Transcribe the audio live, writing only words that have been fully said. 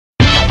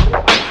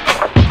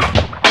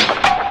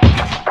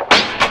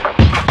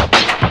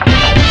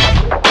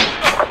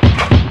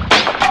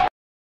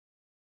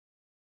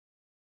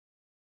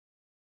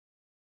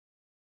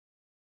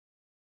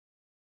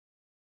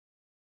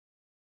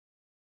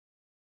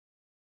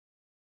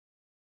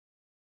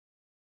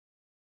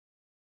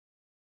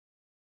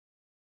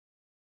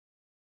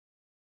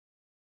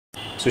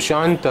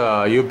Sushant,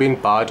 you've been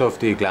part of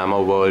the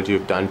glamour world,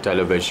 you've done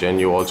television,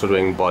 you're also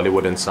doing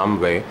Bollywood in some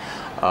way.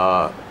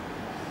 Uh,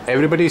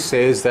 Everybody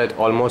says that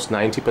almost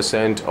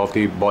 90% of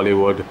the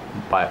Bollywood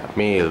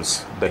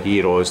males, the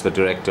heroes, the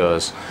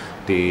directors,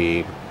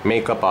 the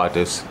makeup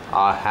artists,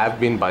 have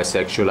been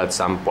bisexual at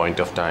some point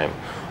of time.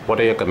 What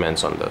are your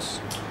comments on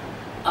this?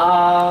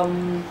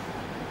 Um,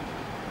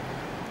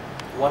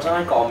 what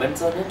are my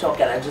comments on it, or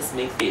can I just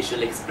make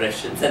facial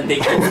expressions and they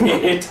can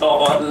say it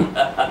all?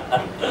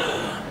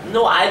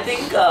 No, I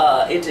think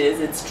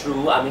it's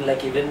true. I mean,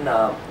 like, even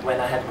when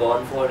I had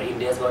gone for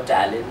India's Got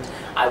Talent,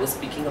 I was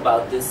speaking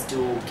about this to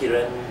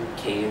Kiran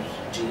Kher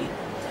ji,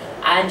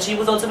 and she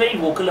was also very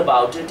vocal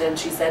about it, and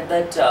she said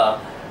that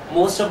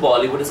most of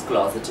Bollywood is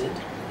closeted.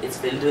 It's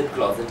filled with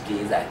closet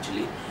gays,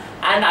 actually.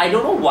 And I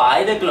don't know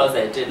why they're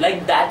closeted.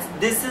 Like,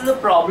 this is a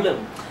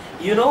problem.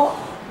 You know,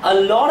 a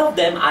lot of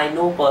them I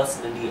know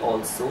personally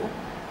also.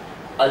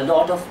 A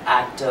lot of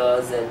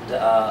actors and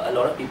a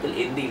lot of people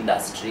in the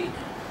industry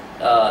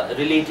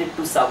related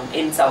to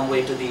in some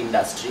way to the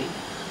industry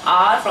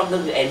are from the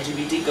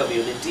LGBT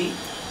community,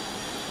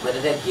 whether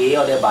they're gay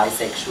or they're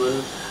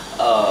bisexual,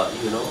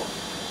 you know.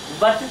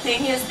 But the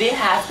thing is, they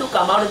have to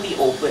come out in the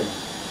open.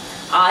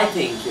 I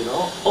think, you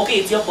know, okay,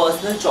 it's your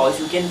personal choice,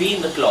 you can be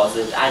in the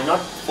closet, I'm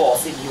not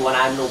forcing you and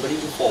I'm nobody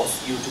to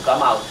force you to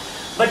come out,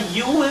 but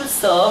you will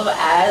serve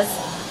as,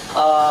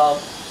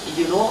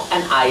 you know,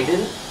 an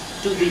idol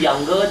to the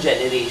younger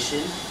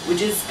generation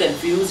which is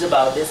confused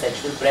about their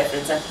sexual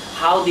preference and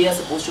how they are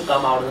supposed to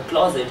come out of the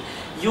closet.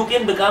 You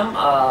can become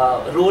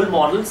role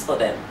models for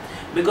them.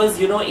 Because,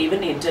 you know,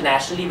 even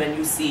internationally, when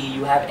you see,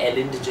 you have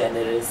Ellen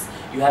DeGeneres,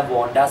 you have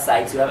Wanda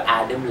Sykes, you have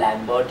Adam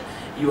Lambert,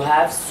 you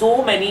have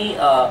so many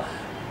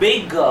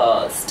big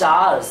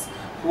stars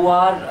who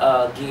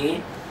are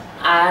gay,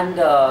 and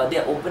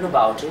they're open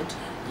about it.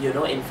 You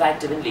know, in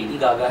fact, even Lady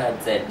Gaga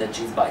had said that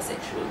she's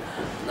bisexual.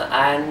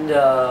 And,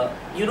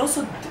 you know,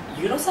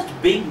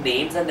 such big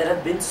names, and there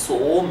have been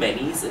so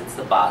many since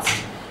the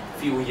past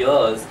few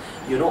years.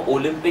 You know,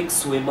 Olympic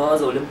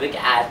swimmers, Olympic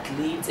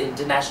athletes,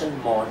 international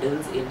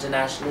models,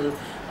 international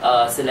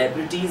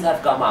celebrities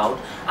have come out.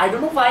 I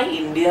don't know why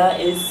India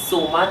is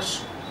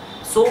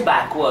so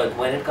backward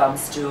when it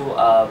comes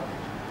to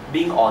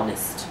being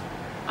honest.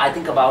 I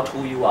think about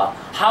who you are.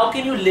 How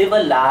can you live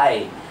a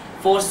lie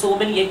for so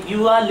many?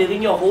 You are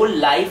living your whole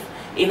life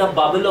in a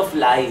bubble of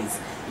lies,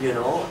 you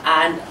know,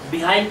 and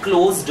behind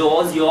closed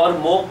doors, you're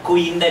more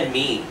queen than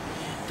me.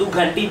 तू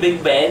घंटी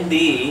Big Ben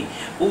दी,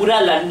 पूरा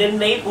London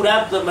नहीं, पूरा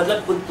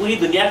मतलब पूरी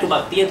दुनिया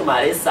टुमकती है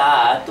तुम्हारे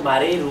साथ,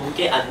 तुम्हारे रूम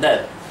के अंदर.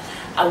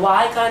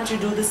 Why can't you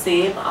do the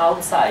same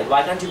outside?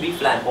 Why can't you be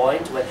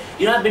flamboyant?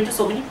 You know, I've been to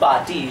so many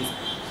parties,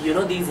 you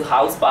know, these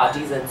house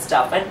parties and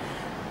stuff, and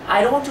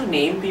I don't want to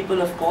name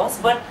people, of course,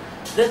 but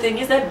the thing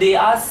is that they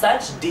are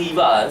such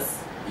divas.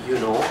 You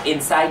know,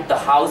 inside the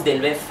house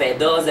they'll wear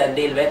feathers and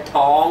they'll wear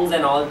thongs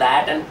and all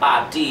that and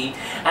party,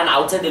 and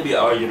outside they'll be,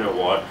 oh, you know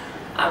what?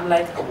 I'm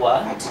like,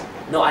 what?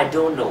 No, I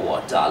don't know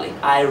what, darling.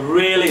 I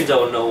really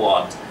don't know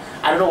what.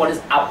 I don't know what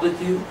is up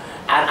with you,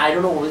 and I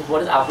don't know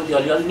what is up with you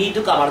all. You all need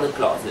to come out of the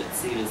closet,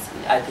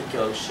 seriously. I think you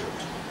all should.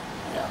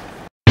 Yeah.